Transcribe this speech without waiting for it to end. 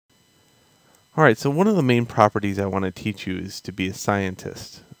Alright, so one of the main properties I want to teach you is to be a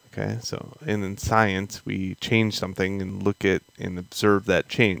scientist. Okay, so in science we change something and look at and observe that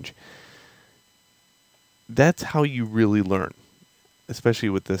change. That's how you really learn, especially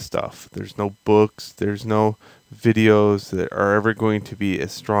with this stuff. There's no books, there's no videos that are ever going to be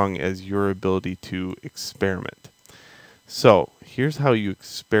as strong as your ability to experiment. So here's how you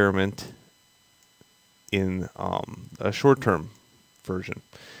experiment in a short-term version.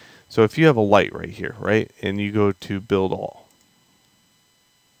 So if you have a light right here, right, and you go to build all,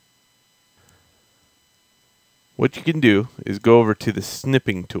 what you can do is go over to the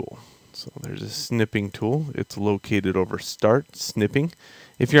snipping tool. So there's a snipping tool. It's located over Start, Snipping.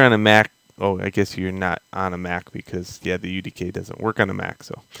 If you're on a Mac, oh, I guess you're not on a Mac because, yeah, the UDK doesn't work on a Mac.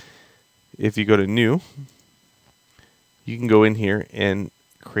 So if you go to New, you can go in here and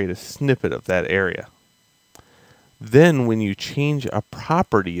create a snippet of that area. Then when you change a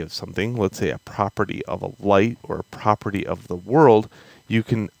property of something, let's say a property of a light or a property of the world, you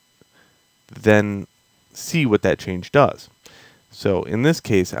can then see what that change does. So in this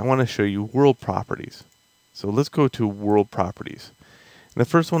case, I want to show you world properties. So let's go to world properties. And the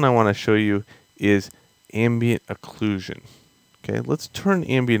first one I want to show you is ambient occlusion. Okay, let's turn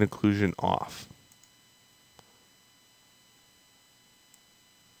ambient occlusion off.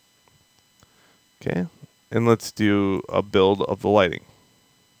 Okay, and let's do a build of the lighting.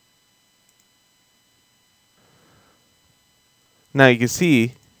 Now you can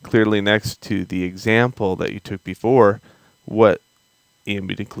see clearly next to the example that you took before what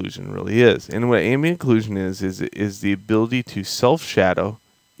ambient occlusion really is. And what ambient occlusion is the ability to self-shadow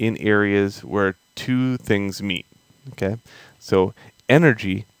in areas where two things meet. Okay, so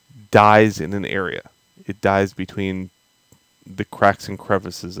energy dies in an area. It dies between the cracks and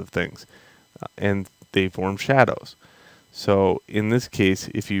crevices of things, and they form shadows. So in this case,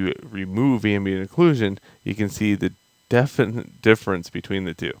 if you remove ambient occlusion, you can see the definite difference between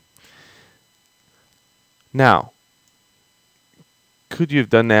the two. Now, could you have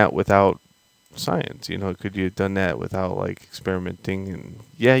done that without science? You know, could you have done that without like experimenting? And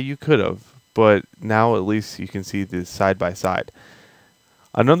yeah, you could have, but now at least you can see this side by side.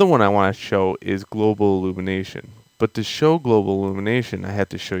 Another one I want to show is global illumination. But to show global illumination, I had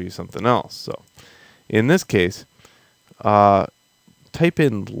to show you something else. So in this case, type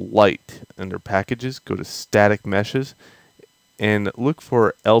in light under packages, go to static meshes, and look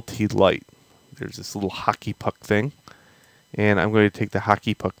for LT light. There's this little hockey puck thing, and I'm going to take the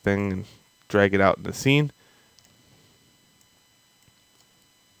hockey puck thing and drag it out in the scene.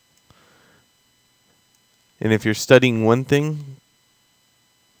 And if you're studying one thing,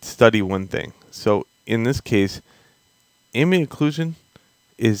 study one thing. So in this case, ambient occlusion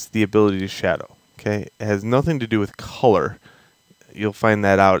is the ability to shadow. Okay, it has nothing to do with color. You'll find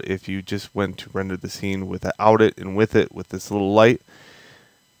that out if you just went to render the scene without it and with it with this little light.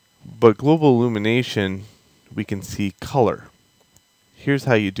 But global illumination, we can see color. Here's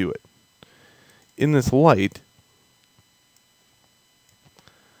how you do it. In this light,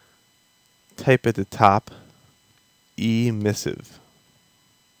 type at the top emissive.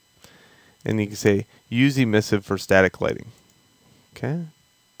 And you can say use emissive for static lighting. Okay,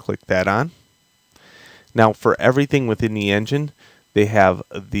 click that on. Now for everything within the engine, they have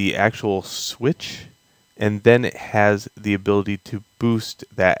the actual switch, and then it has the ability to boost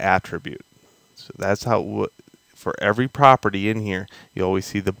that attribute. So that's how, for every property in here, you always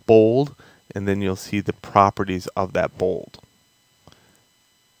see the bold, and then you'll see the properties of that bold.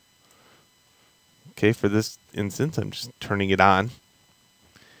 Okay, for this instance, I'm just turning it on.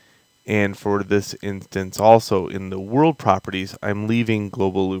 And for this instance also, in the world properties, I'm leaving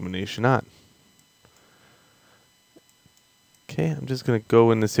global illumination on. Okay, I'm just going to go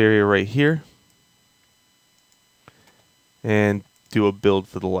in this area right here and do a build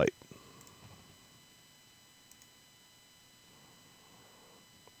for the light.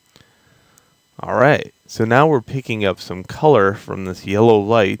 Alright, so now we're picking up some color from this yellow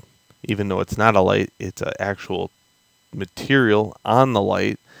light, even though it's not a light, it's an actual material on the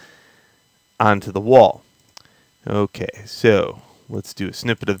light onto the wall. Okay, so let's do a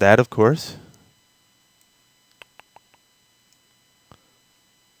snippet of that, of course.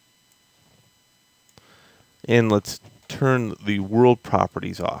 And let's turn the world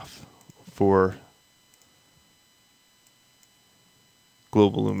properties off for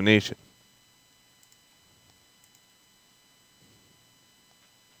global illumination.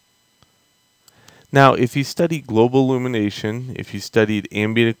 Now, if you study global illumination, if you studied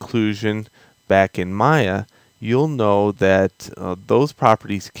ambient occlusion back in Maya, you'll know that those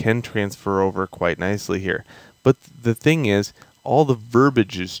properties can transfer over quite nicely here. But the thing is, all the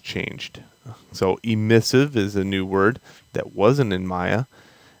verbiage is changed. So emissive is a new word that wasn't in Maya,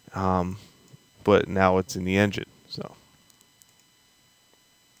 but now it's in the engine. So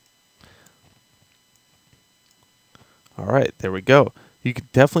all right, there we go. You can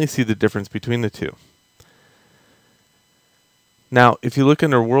definitely see the difference between the two. Now, if you look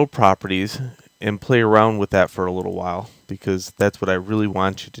under World Properties and play around with that for a little while, because that's what I really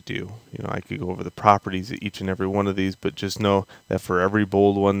want you to do. You know, I could go over the properties of each and every one of these, but just know that for every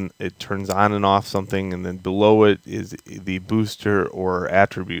bold one, it turns on and off something, and then below it is the booster or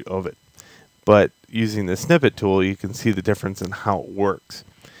attribute of it. But using the snippet tool, you can see the difference in how it works.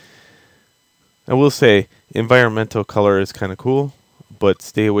 I will say, environmental color is kind of cool, but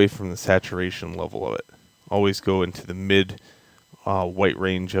stay away from the saturation level of it. Always go into the mid white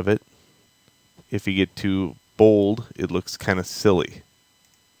range of it. If you get too bold, it looks kind of silly.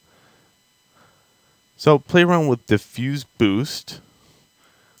 So play around with diffuse boost,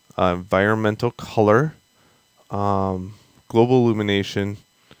 environmental color, global illumination,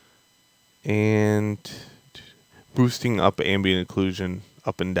 and boosting up ambient occlusion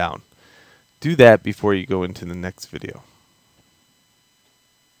up and down. Do that before you go into the next video.